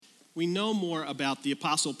We know more about the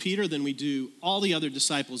Apostle Peter than we do all the other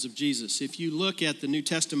disciples of Jesus. If you look at the New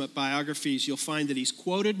Testament biographies, you'll find that he's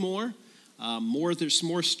quoted more. There's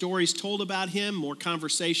more stories told about him, more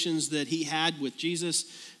conversations that he had with Jesus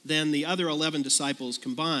than the other 11 disciples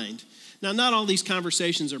combined. Now, not all these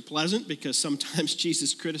conversations are pleasant because sometimes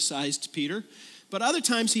Jesus criticized Peter, but other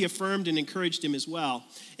times he affirmed and encouraged him as well.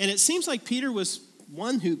 And it seems like Peter was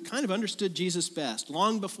one who kind of understood Jesus best.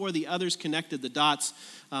 Long before the others connected the dots,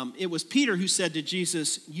 it was Peter who said to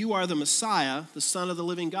Jesus, "You are the Messiah, the Son of the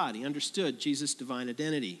living God." He understood Jesus' divine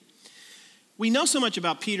identity. We know so much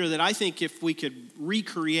about Peter that I think if we could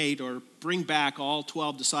recreate or bring back all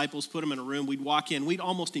 12 disciples, put them in a room, we'd walk in, we'd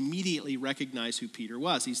almost immediately recognize who Peter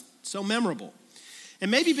was. He's so memorable.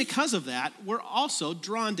 And maybe because of that, we're also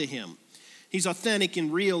drawn to him. He's authentic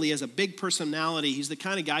and real. He has a big personality. He's the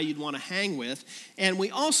kind of guy you'd want to hang with. And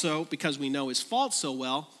we also, because we know his faults so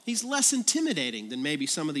well, he's less intimidating than maybe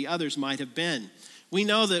some of the others might have been. We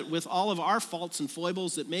know that with all of our faults and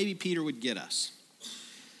foibles that maybe Peter would get us.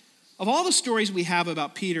 Of all the stories we have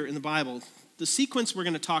about Peter in the Bible, the sequence we're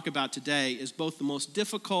going to talk about today is both the most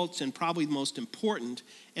difficult and probably the most important,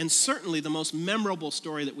 and certainly the most memorable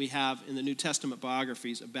story that we have in the New Testament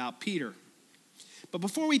biographies about Peter. But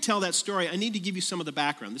before we tell that story, I need to give you some of the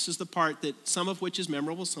background. This is the part that some of which is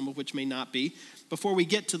memorable, some of which may not be, before we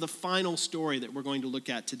get to the final story that we're going to look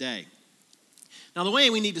at today. Now, the way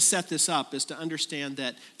we need to set this up is to understand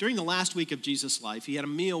that during the last week of Jesus' life, he had a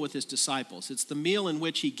meal with his disciples. It's the meal in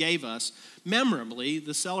which he gave us, memorably,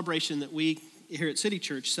 the celebration that we here at City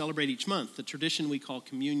Church celebrate each month, the tradition we call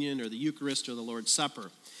communion or the Eucharist or the Lord's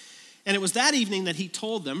Supper. And it was that evening that he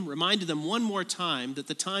told them, reminded them one more time, that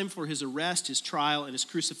the time for his arrest, his trial, and his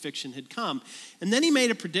crucifixion had come. And then he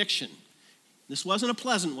made a prediction. This wasn't a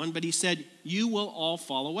pleasant one, but he said, "You will all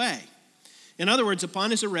fall away." In other words,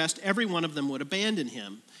 upon his arrest, every one of them would abandon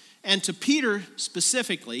him. And to Peter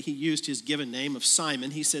specifically, he used his given name of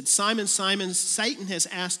Simon. He said, "Simon, Simon, Satan has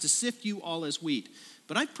asked to sift you all as wheat.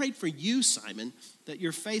 But I prayed for you, Simon, that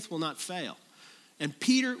your faith will not fail." And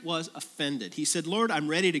Peter was offended. He said, "Lord, I'm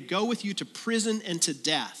ready to go with you to prison and to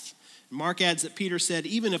death." And Mark adds that Peter said,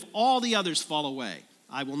 "Even if all the others fall away,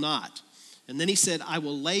 I will not." And then he said, "I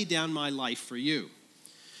will lay down my life for you."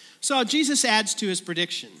 So Jesus adds to his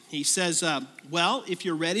prediction. He says, well, if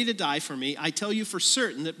you're ready to die for me, I tell you for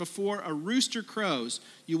certain that before a rooster crows,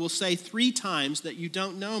 you will say 3 times that you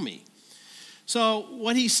don't know me. So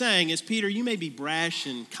what he's saying is, Peter, you may be brash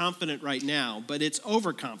and confident right now, but it's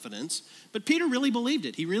overconfidence. But Peter really believed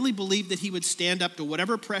it. He really believed that he would stand up to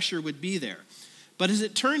whatever pressure would be there. But as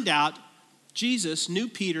it turned out, Jesus knew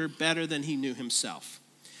Peter better than he knew himself.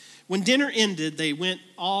 When dinner ended, they went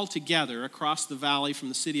all together across the valley from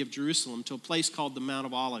the city of Jerusalem to a place called the Mount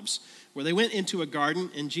of Olives, where they went into a garden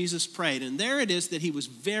and Jesus prayed. And there it is that he was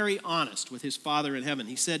very honest with his Father in heaven.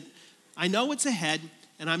 He said, "I know what's ahead,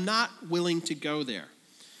 and I'm not willing to go there."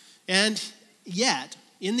 And yet,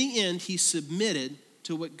 in the end, he submitted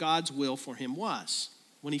to what God's will for him was.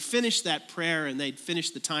 When he finished that prayer and they'd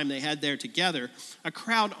finished the time they had there together, a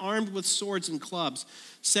crowd armed with swords and clubs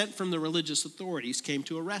sent from the religious authorities came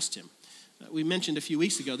to arrest him. We mentioned a few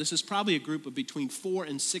weeks ago, this is probably a group of between 400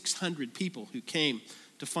 and 600 people who came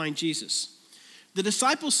to find Jesus. The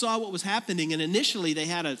disciples saw what was happening, and initially they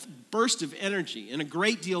had a burst of energy and a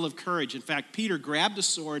great deal of courage. In fact, Peter grabbed a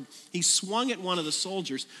sword, he swung at one of the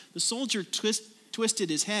soldiers. The soldier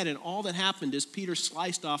twisted his head, and all that happened is Peter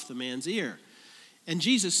sliced off the man's ear. And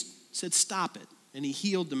Jesus said, "Stop it," and he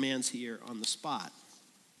healed the man's ear on the spot.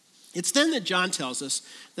 It's then that John tells us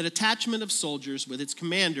that a detachment of soldiers with its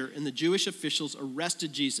commander and the Jewish officials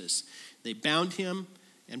arrested Jesus. They bound him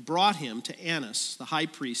and brought him to Annas, the high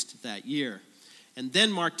priest, that year. And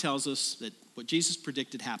then Mark tells us that what Jesus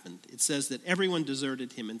predicted happened. It says that everyone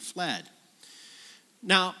deserted him and fled.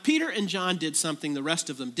 Now, Peter and John did something the rest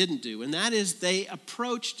of them didn't do, and that is they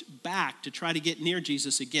approached back to try to get near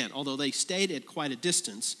Jesus again, although they stayed at quite a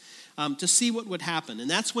distance, to see what would happen. And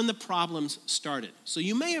that's when the problems started. So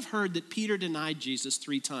you may have heard that Peter denied Jesus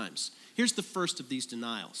 3 times. Here's the first of these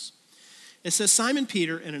denials. It says Simon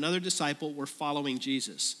Peter and another disciple were following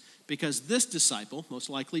Jesus, because this disciple, most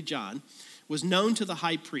likely John, was known to the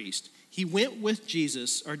high priest. He went with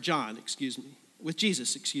Jesus,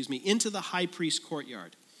 into the high priest's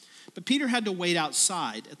courtyard. But Peter had to wait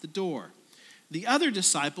outside at the door. The other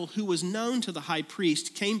disciple, who was known to the high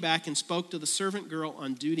priest, came back and spoke to the servant girl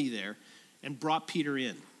on duty there and brought Peter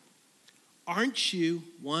in. "Aren't you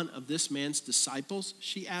one of this man's disciples?"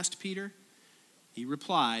 she asked Peter. He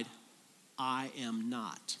replied, "I am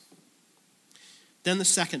not." Then the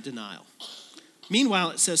second denial.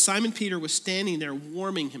 Meanwhile, it says Simon Peter was standing there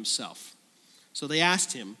warming himself. So they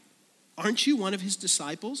asked him, Aren't you one of his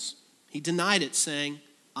disciples?" He denied it, saying,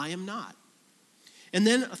 "I am not." And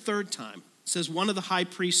then a third time, it says one of the high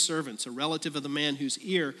priest's servants, a relative of the man whose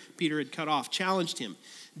ear Peter had cut off, challenged him.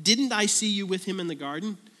 "Didn't I see you with him in the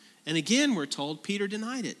garden?" And again, we're told, Peter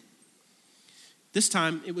denied it. This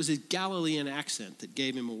time, it was his Galilean accent that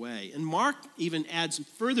gave him away. And Mark even adds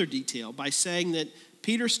further detail by saying that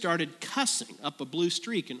Peter started cussing up a blue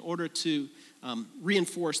streak in order to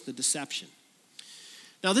reinforce the deception.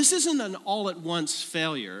 Now, this isn't an all-at-once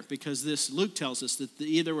failure, because Luke tells us that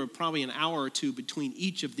there were probably an hour or two between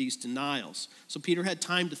each of these denials. So Peter had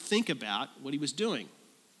time to think about what he was doing,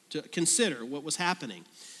 to consider what was happening.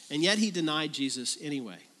 And yet he denied Jesus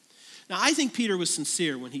anyway. Now, I think Peter was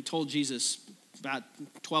sincere when he told Jesus about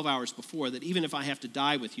 12 hours before that even if I have to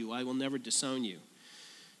die with you, I will never disown you.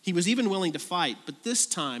 He was even willing to fight, but this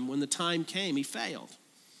time, when the time came, he failed.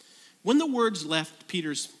 When the words left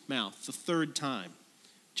Peter's mouth the third time,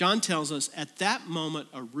 John tells us at that moment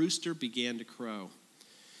a rooster began to crow.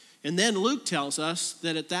 And then Luke tells us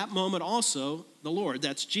that at that moment also the Lord,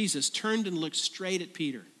 that's Jesus, turned and looked straight at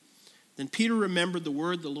Peter. Then Peter remembered the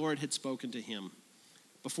word the Lord had spoken to him.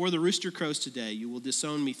 "Before the rooster crows today, you will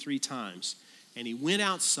disown me 3 times. And he went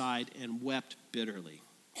outside and wept bitterly."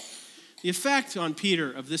 The effect on Peter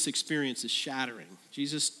of this experience is shattering.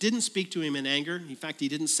 Jesus didn't speak to him in anger. In fact, he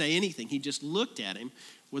didn't say anything. He just looked at him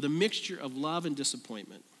with a mixture of love and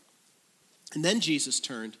disappointment. And then Jesus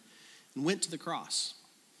turned and went to the cross.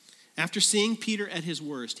 After seeing Peter at his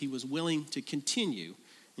worst, he was willing to continue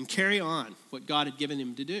and carry on what God had given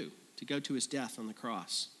him to do, to go to his death on the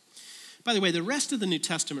cross. By the way, the rest of the New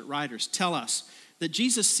Testament writers tell us that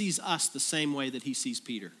Jesus sees us the same way that he sees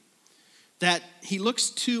Peter. That he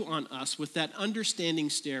looks too on us with that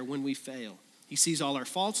understanding stare when we fail. He sees all our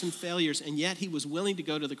faults and failures, and yet he was willing to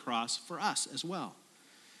go to the cross for us as well.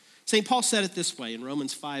 St. Paul said it this way in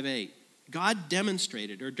Romans 5:8. God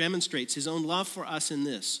demonstrates his own love for us in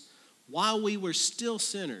this: while we were still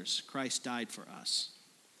sinners, Christ died for us.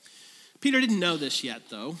 Peter didn't know this yet,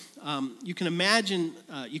 though. You can't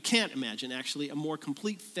imagine, actually, a more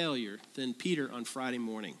complete failure than Peter on Friday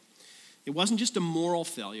morning. It wasn't just a moral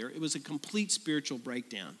failure, it was a complete spiritual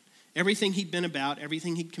breakdown. Everything he'd been about,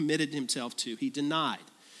 everything he'd committed himself to, he denied.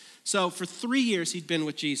 So for 3 years, he'd been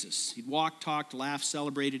with Jesus. He'd walked, talked, laughed,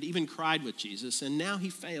 celebrated, even cried with Jesus, and now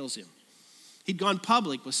he fails him. He'd gone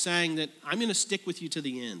public with saying that, "I'm going to stick with you to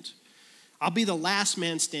the end. I'll be the last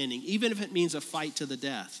man standing, even if it means a fight to the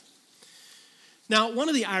death." Now, one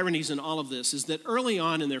of the ironies in all of this is that early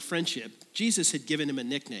on in their friendship, Jesus had given him a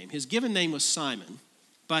nickname. His given name was Simon,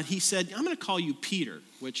 but he said, "I'm going to call you Peter,"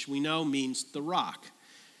 which we know means the rock.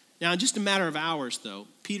 Now, in just a matter of hours, though,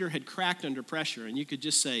 Peter had cracked under pressure, and you could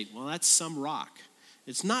just say, well, that's some rock.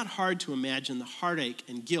 It's not hard to imagine the heartache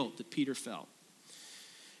and guilt that Peter felt.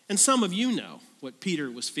 And some of you know what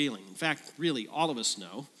Peter was feeling. In fact, really, all of us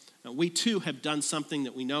know. We too have done something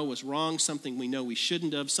that we know was wrong, something we know we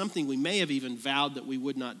shouldn't have, something we may have even vowed that we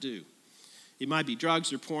would not do. It might be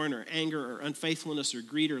drugs or porn or anger or unfaithfulness or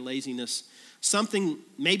greed or laziness, something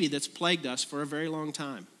maybe that's plagued us for a very long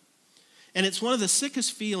time. And it's one of the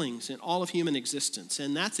sickest feelings in all of human existence,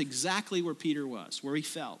 and that's exactly where Peter was, where he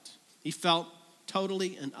felt. He felt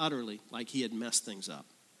totally and utterly like he had messed things up.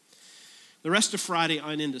 The rest of Friday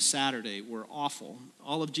on into Saturday were awful.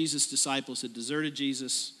 All of Jesus' disciples had deserted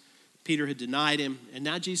Jesus. Peter had denied him, and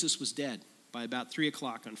now Jesus was dead by about 3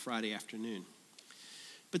 o'clock on Friday afternoon.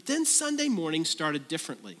 But then Sunday morning started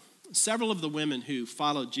differently. Several of the women who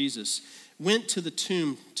followed Jesus went to the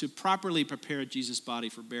tomb to properly prepare Jesus' body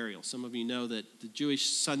for burial. Some of you know that the Jewish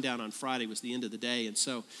sundown on Friday was the end of the day, and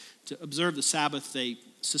so to observe the Sabbath, they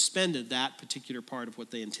suspended that particular part of what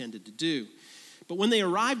they intended to do. But when they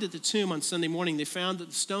arrived at the tomb on Sunday morning, they found that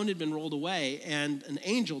the stone had been rolled away, and an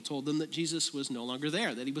angel told them that Jesus was no longer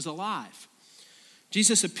there, that he was alive.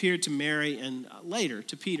 Jesus appeared to Mary and later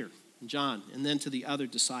to Peter and John, and then to the other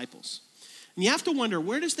disciples. And you have to wonder,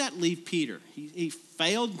 where does that leave Peter? He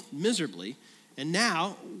failed miserably, and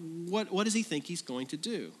now what does he think he's going to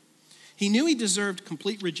do? He knew he deserved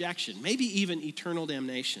complete rejection, maybe even eternal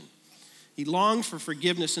damnation. He longed for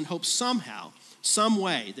forgiveness and hoped somehow, some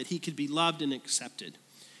way, that he could be loved and accepted.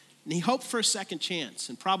 And he hoped for a second chance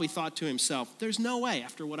and probably thought to himself, there's no way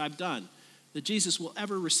after what I've done that Jesus will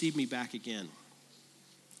ever receive me back again.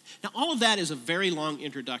 Now, all of that is a very long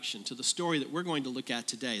introduction to the story that we're going to look at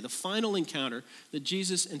today, the final encounter that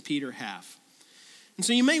Jesus and Peter have. And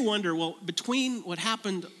so you may wonder, well, between what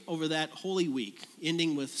happened over that Holy Week,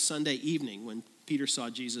 ending with Sunday evening when Peter saw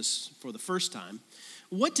Jesus for the first time,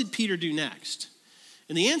 what did Peter do next?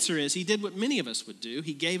 And the answer is he did what many of us would do.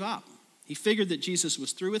 He gave up. He figured that Jesus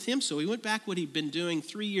was through with him, so he went back what he'd been doing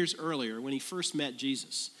 3 years earlier when he first met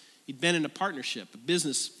Jesus. He'd been in a partnership, a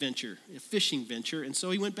business venture, a fishing venture, and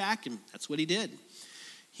so he went back and that's what he did.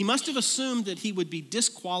 He must have assumed that he would be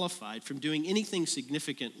disqualified from doing anything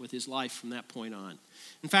significant with his life from that point on.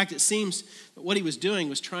 In fact, it seems that what he was doing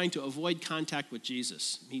was trying to avoid contact with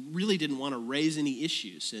Jesus. He really didn't want to raise any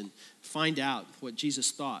issues and find out what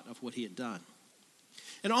Jesus thought of what he had done.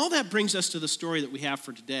 And all that brings us to the story that we have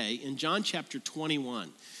for today in John chapter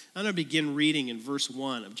 21. I'm going to begin reading in verse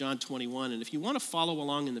 1 of John 21. And if you want to follow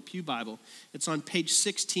along in the Pew Bible, it's on page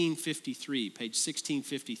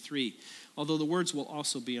 1653, although the words will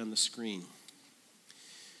also be on the screen.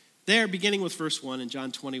 There, beginning with verse 1 in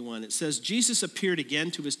John 21, it says, Jesus appeared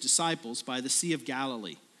again to his disciples by the Sea of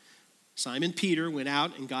Galilee. Simon Peter went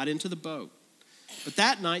out and got into the boat. But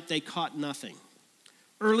that night they caught nothing.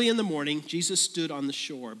 Early in the morning, Jesus stood on the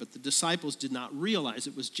shore, but the disciples did not realize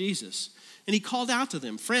it was Jesus. And he called out to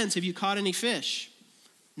them, "Friends, have you caught any fish?"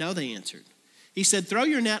 "No," they answered. He said, "Throw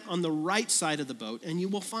your net on the right side of the boat, and you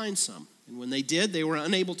will find some." And when they did, they were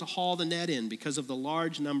unable to haul the net in because of the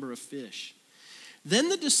large number of fish. Then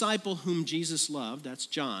the disciple whom Jesus loved, that's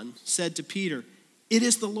John, said to Peter, "It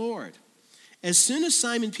is the Lord." As soon as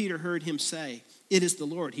Simon Peter heard him say, "It is the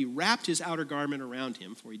Lord," he wrapped his outer garment around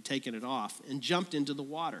him, for he'd taken it off, and jumped into the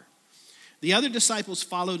water. The other disciples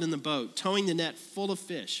followed in the boat, towing the net full of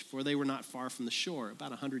fish, for they were not far from the shore,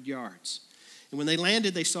 about 100 yards. And when they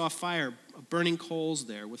landed, they saw a fire of burning coals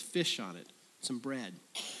there with fish on it, some bread.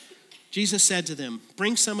 Jesus said to them,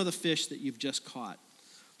 "Bring some of the fish that you've just caught."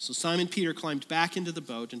 So Simon Peter climbed back into the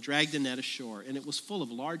boat and dragged the net ashore, and it was full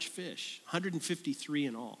of large fish, 153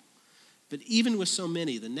 in all. But even with so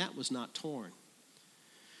many, the net was not torn.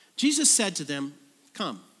 Jesus said to them,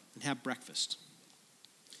 "Come and have breakfast."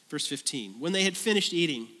 Verse 15, when they had finished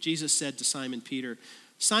eating, Jesus said to Simon Peter,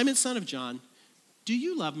 "Simon, son of John, do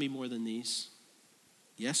you love me more than these?"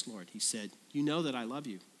 "Yes, Lord," he said, "you know that I love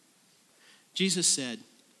you." Jesus said,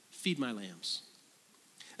 "Feed my lambs."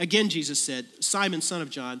 Again, Jesus said, "Simon, son of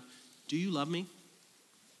John, do you love me?"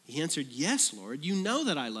 He answered, "Yes, Lord, you know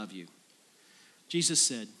that I love you." Jesus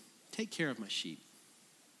said, "Take care of my sheep."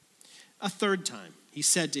 A third time, he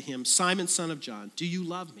said to him, "Simon, son of John, do you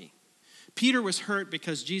love me?" Peter was hurt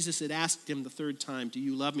because Jesus had asked him the third time, "Do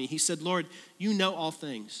you love me?" He said, "Lord, you know all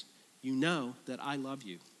things. You know that I love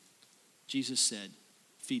you." Jesus said,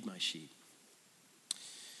 "Feed my sheep."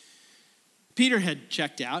 Peter had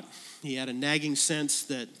checked out. He had a nagging sense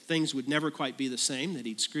that things would never quite be the same, that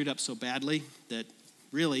he'd screwed up so badly that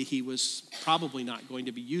really he was probably not going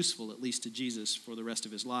to be useful, at least to Jesus, for the rest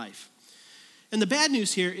of his life. And the bad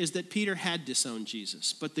news here is that Peter had disowned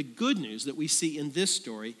Jesus. But the good news that we see in this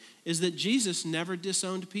story is that Jesus never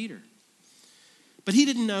disowned Peter. But he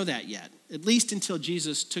didn't know that yet, at least until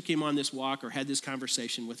Jesus took him on this walk or had this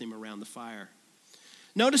conversation with him around the fire.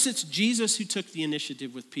 Notice it's Jesus who took the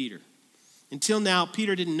initiative with Peter. Until now,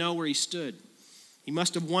 Peter didn't know where he stood. He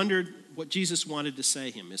must have wondered what Jesus wanted to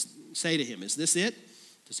say to him. Is this it?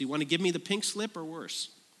 Does he want to give me the pink slip or worse?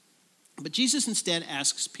 But Jesus instead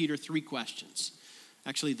asks Peter 3 questions.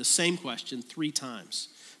 Actually, the same question 3 times,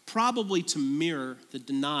 probably to mirror the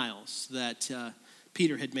denials that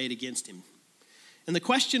Peter had made against him. And the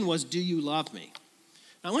question was, "Do you love me?"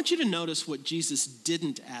 Now, I want you to notice what Jesus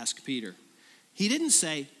didn't ask Peter. He didn't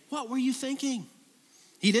say, "What were you thinking?"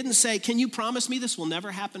 He didn't say, "Can you promise me this will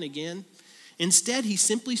never happen again?" Instead, he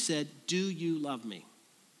simply said, "Do you love me?"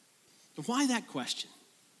 And why that question?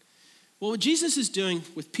 Well, what Jesus is doing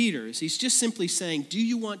with Peter is he's just simply saying, "Do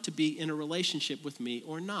you want to be in a relationship with me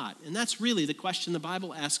or not?" And that's really the question the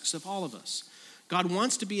Bible asks of all of us. God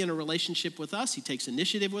wants to be in a relationship with us. He takes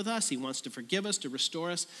initiative with us. He wants to forgive us, to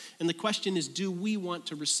restore us. And the question is, do we want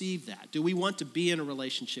to receive that? Do we want to be in a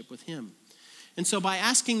relationship with him? And so by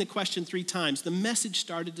asking the question 3 times, the message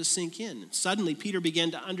started to sink in. And suddenly, Peter began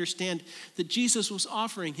to understand that Jesus was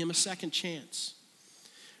offering him a second chance.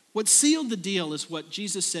 What sealed the deal is what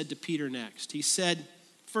Jesus said to Peter next. He said,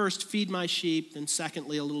 first, "Feed my sheep," then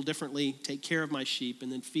secondly, a little differently, "Take care of my sheep,"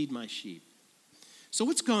 and then "Feed my sheep." So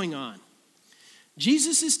what's going on?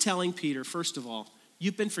 Jesus is telling Peter, first of all,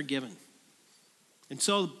 you've been forgiven. And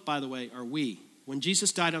so, by the way, are we. When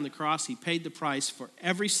Jesus died on the cross, he paid the price for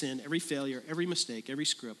every sin, every failure, every mistake, every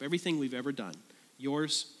screw up, everything we've ever done.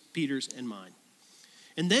 Yours, Peter's, and mine.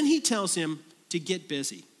 And then he tells him to get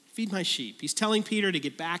busy. Feed my sheep. He's telling Peter to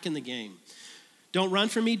get back in the game. Don't run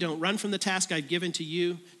from me. Don't run from the task I've given to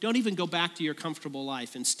you. Don't even go back to your comfortable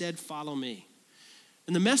life. Instead, follow me.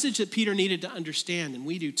 And the message that Peter needed to understand, and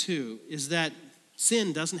we do too, is that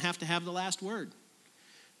sin doesn't have to have the last word.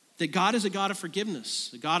 That God is a God of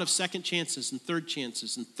forgiveness, a God of second chances and third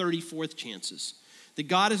chances and 34th chances. That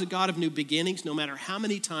God is a God of new beginnings, no matter how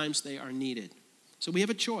many times they are needed. So we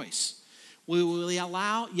have a choice. Will we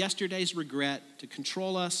allow yesterday's regret to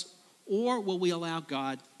control us, or will we allow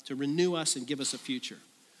God to renew us and give us a future?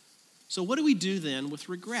 So what do we do then with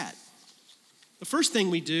regret? The first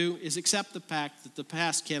thing we do is accept the fact that the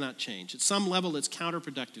past cannot change. At some level, it's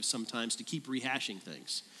counterproductive sometimes to keep rehashing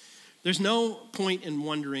things. There's no point in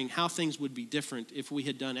wondering how things would be different if we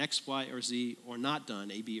had done X, Y, or Z, or not done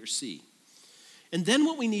A, B, or C. And then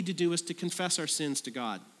what we need to do is to confess our sins to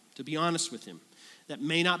God, to be honest with him. That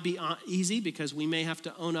may not be easy because we may have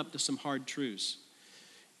to own up to some hard truths.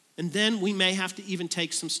 And then we may have to even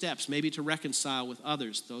take some steps, maybe to reconcile with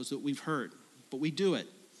others, those that we've hurt. But we do it.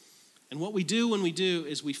 And what we do when we do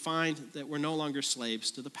is we find that we're no longer slaves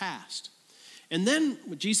to the past. And then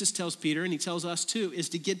what Jesus tells Peter, and he tells us too, is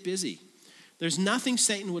to get busy. There's nothing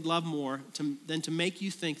Satan would love more than to make you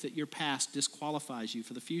think that your past disqualifies you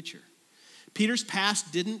for the future. Peter's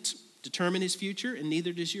past didn't determine his future, and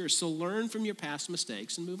neither does yours. So learn from your past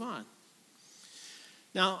mistakes and move on.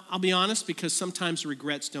 Now, I'll be honest, because sometimes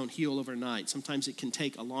regrets don't heal overnight. Sometimes it can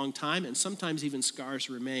take a long time, and sometimes even scars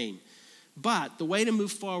remain. But the way to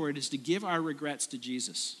move forward is to give our regrets to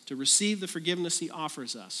Jesus, to receive the forgiveness he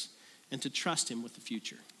offers us, and to trust him with the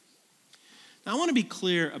future. Now, I want to be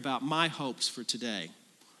clear about my hopes for today.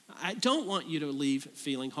 I don't want you to leave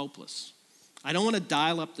feeling hopeless. I don't want to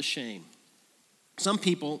dial up the shame. Some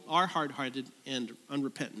people are hard-hearted and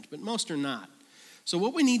unrepentant, but most are not. So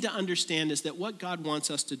what we need to understand is that what God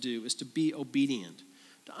wants us to do is to be obedient,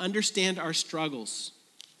 to understand our struggles,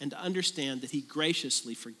 and to understand that he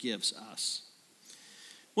graciously forgives us.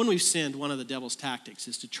 When we've sinned, one of the devil's tactics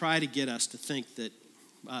is to try to get us to think that,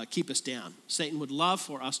 keep us down. Satan would love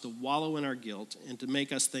for us to wallow in our guilt and to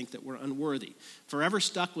make us think that we're unworthy, forever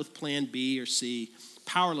stuck with plan B or C,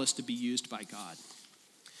 powerless to be used by God.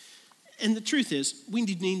 And the truth is, we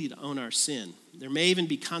need to own our sin. There may even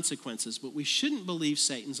be consequences, but we shouldn't believe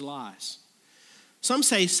Satan's lies. Some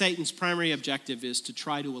say Satan's primary objective is to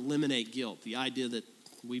try to eliminate guilt, the idea that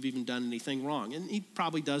we've even done anything wrong. And he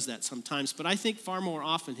probably does that sometimes, but I think far more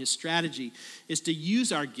often his strategy is to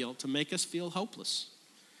use our guilt to make us feel hopeless.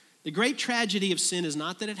 The great tragedy of sin is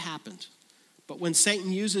not that it happened, but when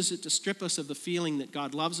Satan uses it to strip us of the feeling that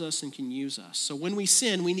God loves us and can use us. So when we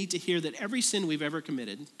sin, we need to hear that every sin we've ever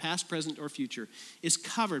committed, past, present, or future, is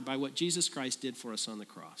covered by what Jesus Christ did for us on the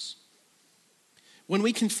cross. When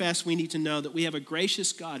we confess, we need to know that we have a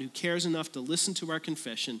gracious God who cares enough to listen to our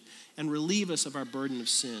confession and relieve us of our burden of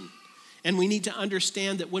sin. And we need to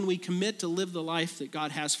understand that when we commit to live the life that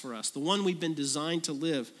God has for us, the one we've been designed to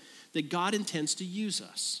live, that God intends to use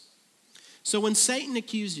us. So when Satan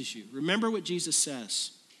accuses you, remember what Jesus says.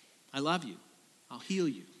 I love you. I'll heal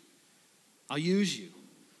you. I'll use you.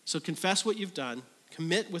 So confess what you've done,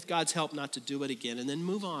 commit with God's help not to do it again, and then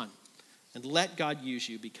move on and let God use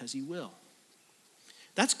you because he will.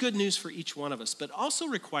 That's good news for each one of us, but also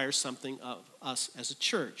requires something of us as a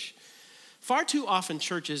church. Far too often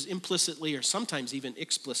churches implicitly or sometimes even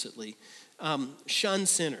explicitly shun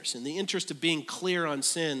sinners. In the interest of being clear on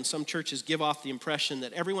sin, some churches give off the impression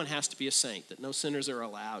that everyone has to be a saint, that no sinners are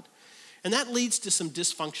allowed. And that leads to some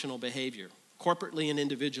dysfunctional behavior, corporately and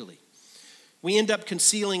individually. We end up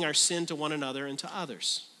concealing our sin to one another and to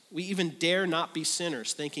others. We even dare not be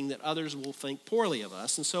sinners, thinking that others will think poorly of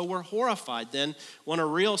us. And so we're horrified then when a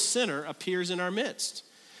real sinner appears in our midst.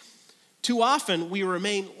 Too often we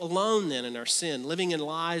remain alone then in our sin, living in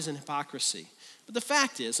lies and hypocrisy. But the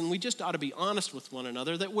fact is, and we just ought to be honest with one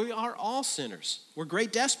another, that we are all sinners. We're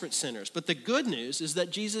great desperate sinners. But the good news is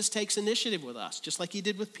that Jesus takes initiative with us, just like he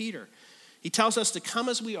did with Peter. He tells us to come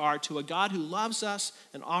as we are to a God who loves us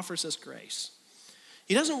and offers us grace.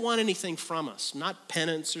 He doesn't want anything from us, not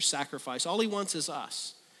penance or sacrifice. All he wants is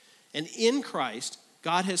us. And in Christ,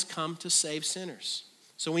 God has come to save sinners.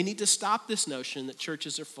 So we need to stop this notion that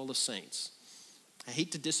churches are full of saints. I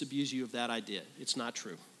hate to disabuse you of that idea. It's not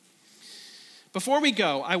true. Before we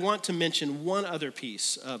go, I want to mention one other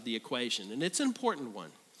piece of the equation, and it's an important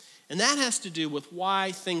one. And that has to do with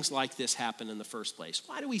why things like this happen in the first place.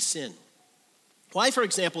 Why do we sin? Why, for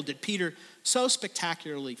example, did Peter so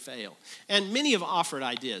spectacularly fail? And many have offered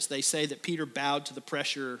ideas. They say that Peter bowed to the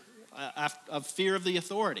pressure of fear of the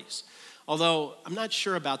authorities. Although I'm not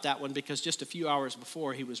sure about that one because just a few hours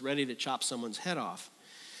before he was ready to chop someone's head off.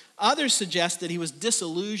 Others suggest that he was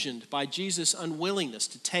disillusioned by Jesus' unwillingness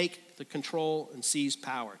to take the control and seize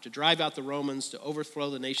power, to drive out the Romans, to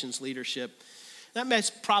overthrow the nation's leadership. That makes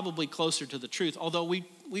probably closer to the truth, although we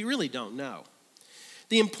really don't know.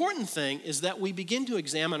 The important thing is that we begin to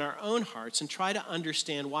examine our own hearts and try to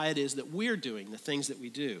understand why it is that we're doing the things that we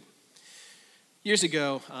do. Years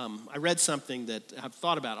ago, I read something that I've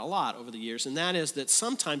thought about a lot over the years, and that is that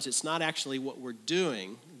sometimes it's not actually what we're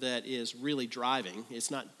doing that is really driving.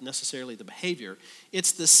 It's not necessarily the behavior.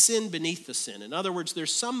 It's the sin beneath the sin. In other words,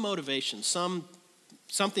 there's some motivation,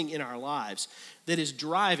 something in our lives that is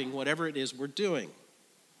driving whatever it is we're doing.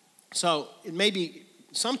 So it may be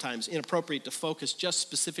sometimes inappropriate to focus just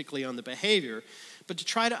specifically on the behavior, but to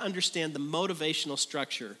try to understand the motivational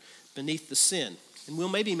structure beneath the sin. And we'll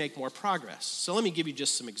maybe make more progress. So let me give you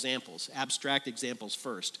just some examples, abstract examples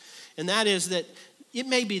first. And that is that it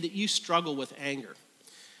may be that you struggle with anger.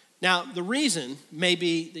 Now, the reason may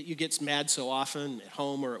be that you get mad so often at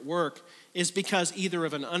home or at work is because either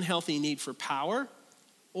of an unhealthy need for power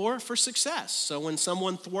or for success. So when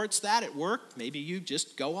someone thwarts that at work, maybe you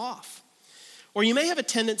just go off. Or you may have a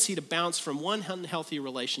tendency to bounce from one unhealthy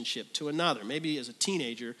relationship to another. Maybe as a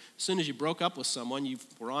teenager, as soon as you broke up with someone, you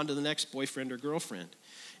were on to the next boyfriend or girlfriend.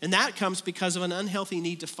 And that comes because of an unhealthy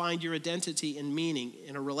need to find your identity and meaning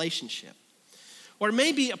in a relationship. Or it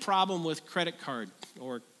may be a problem with credit card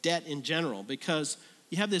or debt in general because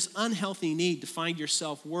you have this unhealthy need to find your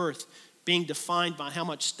self-worth being defined by how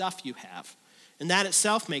much stuff you have. And that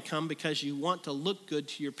itself may come because you want to look good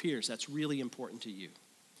to your peers. That's really important to you.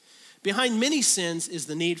 Behind many sins is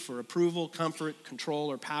the need for approval, comfort, control,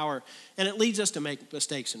 or power, and it leads us to make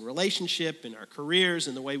mistakes in relationship, in our careers,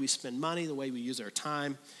 in the way we spend money, the way we use our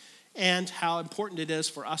time, and how important it is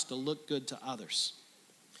for us to look good to others.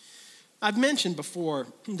 I've mentioned before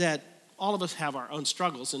that all of us have our own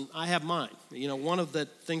struggles, and I have mine. You know, one of the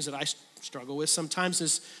things that I struggle with sometimes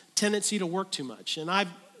is tendency to work too much, and I've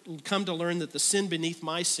come to learn that the sin beneath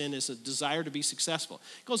my sin is a desire to be successful.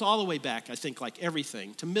 It goes all the way back, I think, like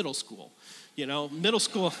everything, to middle school. You know, middle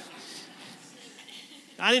school,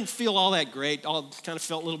 I didn't feel all that great. I kind of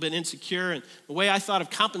felt a little bit insecure, and the way I thought of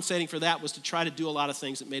compensating for that was to try to do a lot of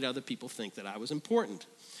things that made other people think that I was important.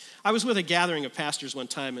 I was with a gathering of pastors one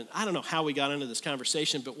time, and I don't know how we got into this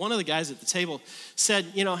conversation, but one of the guys at the table said,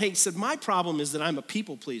 he said, my problem is that I'm a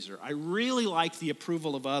people pleaser. I really like the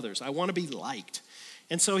approval of others. I want to be liked.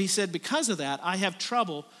 And so he said, because of that, I have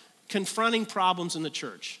trouble confronting problems in the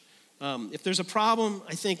church. If there's a problem,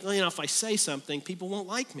 I think, if I say something, people won't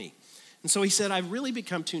like me. And so he said, I've really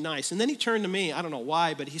become too nice. And then he turned to me, I don't know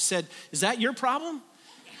why, but he said, is that your problem?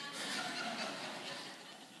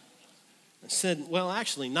 I said, well,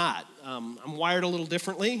 actually not. I'm wired a little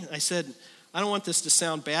differently. I said, I don't want this to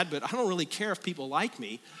sound bad, but I don't really care if people like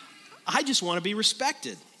me. I just want to be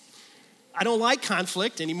respected. I don't like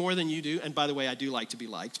conflict any more than you do. And by the way, I do like to be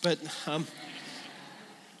liked. But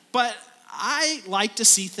I like to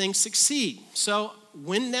see things succeed. So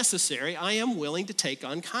when necessary, I am willing to take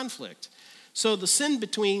on conflict. So the sin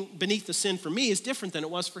beneath the sin for me is different than it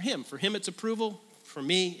was for him. For him, it's approval. For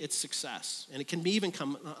me, it's success. And it can even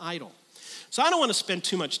become an idol. So I don't want to spend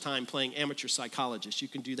too much time playing amateur psychologist. You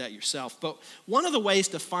can do that yourself. But one of the ways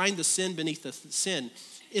to find the sin beneath the sin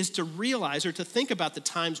is to realize or to think about the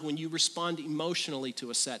times when you respond emotionally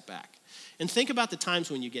to a setback. And think about the times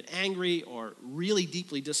when you get angry or really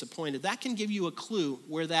deeply disappointed. That can give you a clue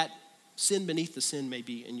where that sin beneath the sin may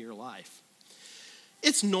be in your life.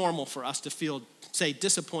 It's normal for us to feel, say,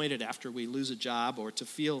 disappointed after we lose a job or to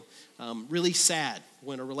feel really sad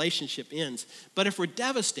when a relationship ends. But if we're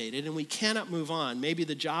devastated and we cannot move on, maybe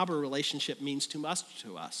the job or relationship means too much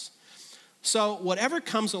to us. So whatever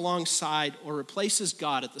comes alongside or replaces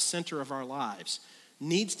God at the center of our lives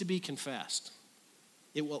needs to be confessed.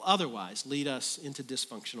 It will otherwise lead us into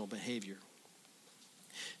dysfunctional behavior.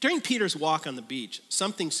 During Peter's walk on the beach,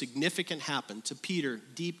 something significant happened to Peter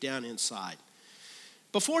deep down inside.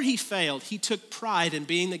 Before he failed, he took pride in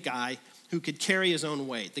being the guy who could carry his own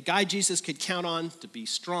weight, the guy Jesus could count on to be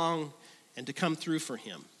strong and to come through for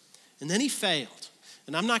him. And then he failed.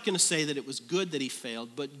 And I'm not going to say that it was good that he failed,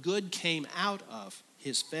 but good came out of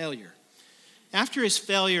his failure. After his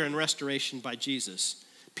failure and restoration by Jesus,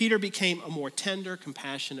 Peter became a more tender,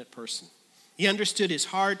 compassionate person. He understood his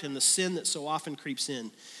heart and the sin that so often creeps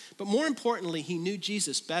in. But more importantly, he knew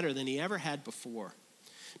Jesus better than he ever had before.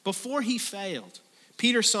 Before he failed,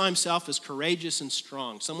 Peter saw himself as courageous and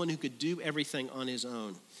strong, someone who could do everything on his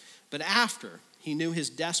own. But after, he knew his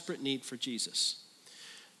desperate need for Jesus.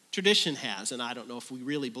 Tradition has, and I don't know if we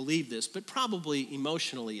really believe this, but probably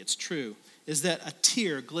emotionally it's true, is that a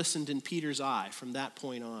tear glistened in Peter's eye from that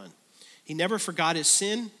point on. He never forgot his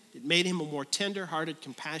sin. It made him a more tender-hearted,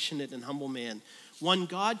 compassionate, and humble man, one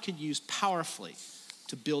God could use powerfully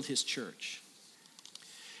to build his church.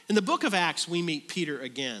 In the book of Acts, we meet Peter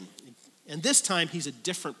again. And this time, he's a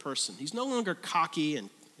different person. He's no longer cocky and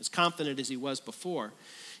as confident as he was before.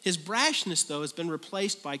 His brashness, though, has been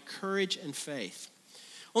replaced by courage and faith.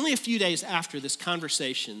 Only a few days after this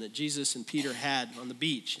conversation that Jesus and Peter had on the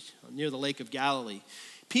beach near the Lake of Galilee,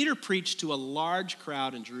 Peter preached to a large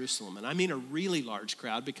crowd in Jerusalem. And I mean a really large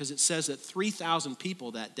crowd, because it says that 3,000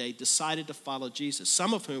 people that day decided to follow Jesus,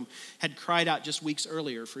 some of whom had cried out just weeks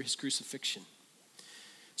earlier for his crucifixion.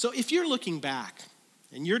 So if you're looking back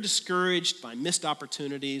and you're discouraged by missed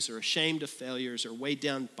opportunities or ashamed of failures or weighed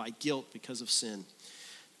down by guilt because of sin,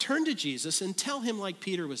 turn to Jesus and tell him like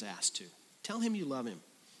Peter was asked to. Tell him you love him.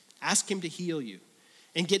 Ask him to heal you.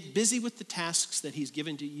 And get busy with the tasks that he's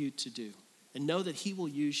given to you to do. And know that he will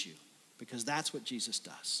use you, because that's what Jesus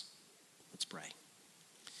does. Let's pray.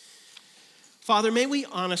 Father, may we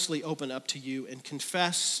honestly open up to you and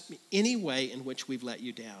confess any way in which we've let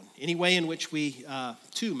you down, any way in which we,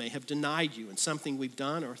 too, may have denied you in something we've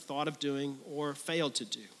done or thought of doing or failed to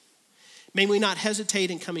do. May we not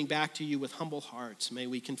hesitate in coming back to you with humble hearts. May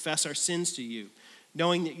we confess our sins to you,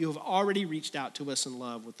 knowing that you have already reached out to us in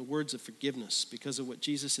love with the words of forgiveness because of what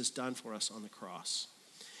Jesus has done for us on the cross.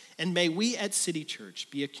 And may we at City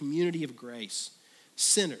Church be a community of grace,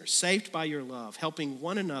 sinners saved by your love, helping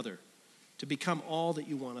one another to become all that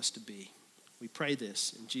you want us to be. We pray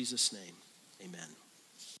this in Jesus' name. Amen.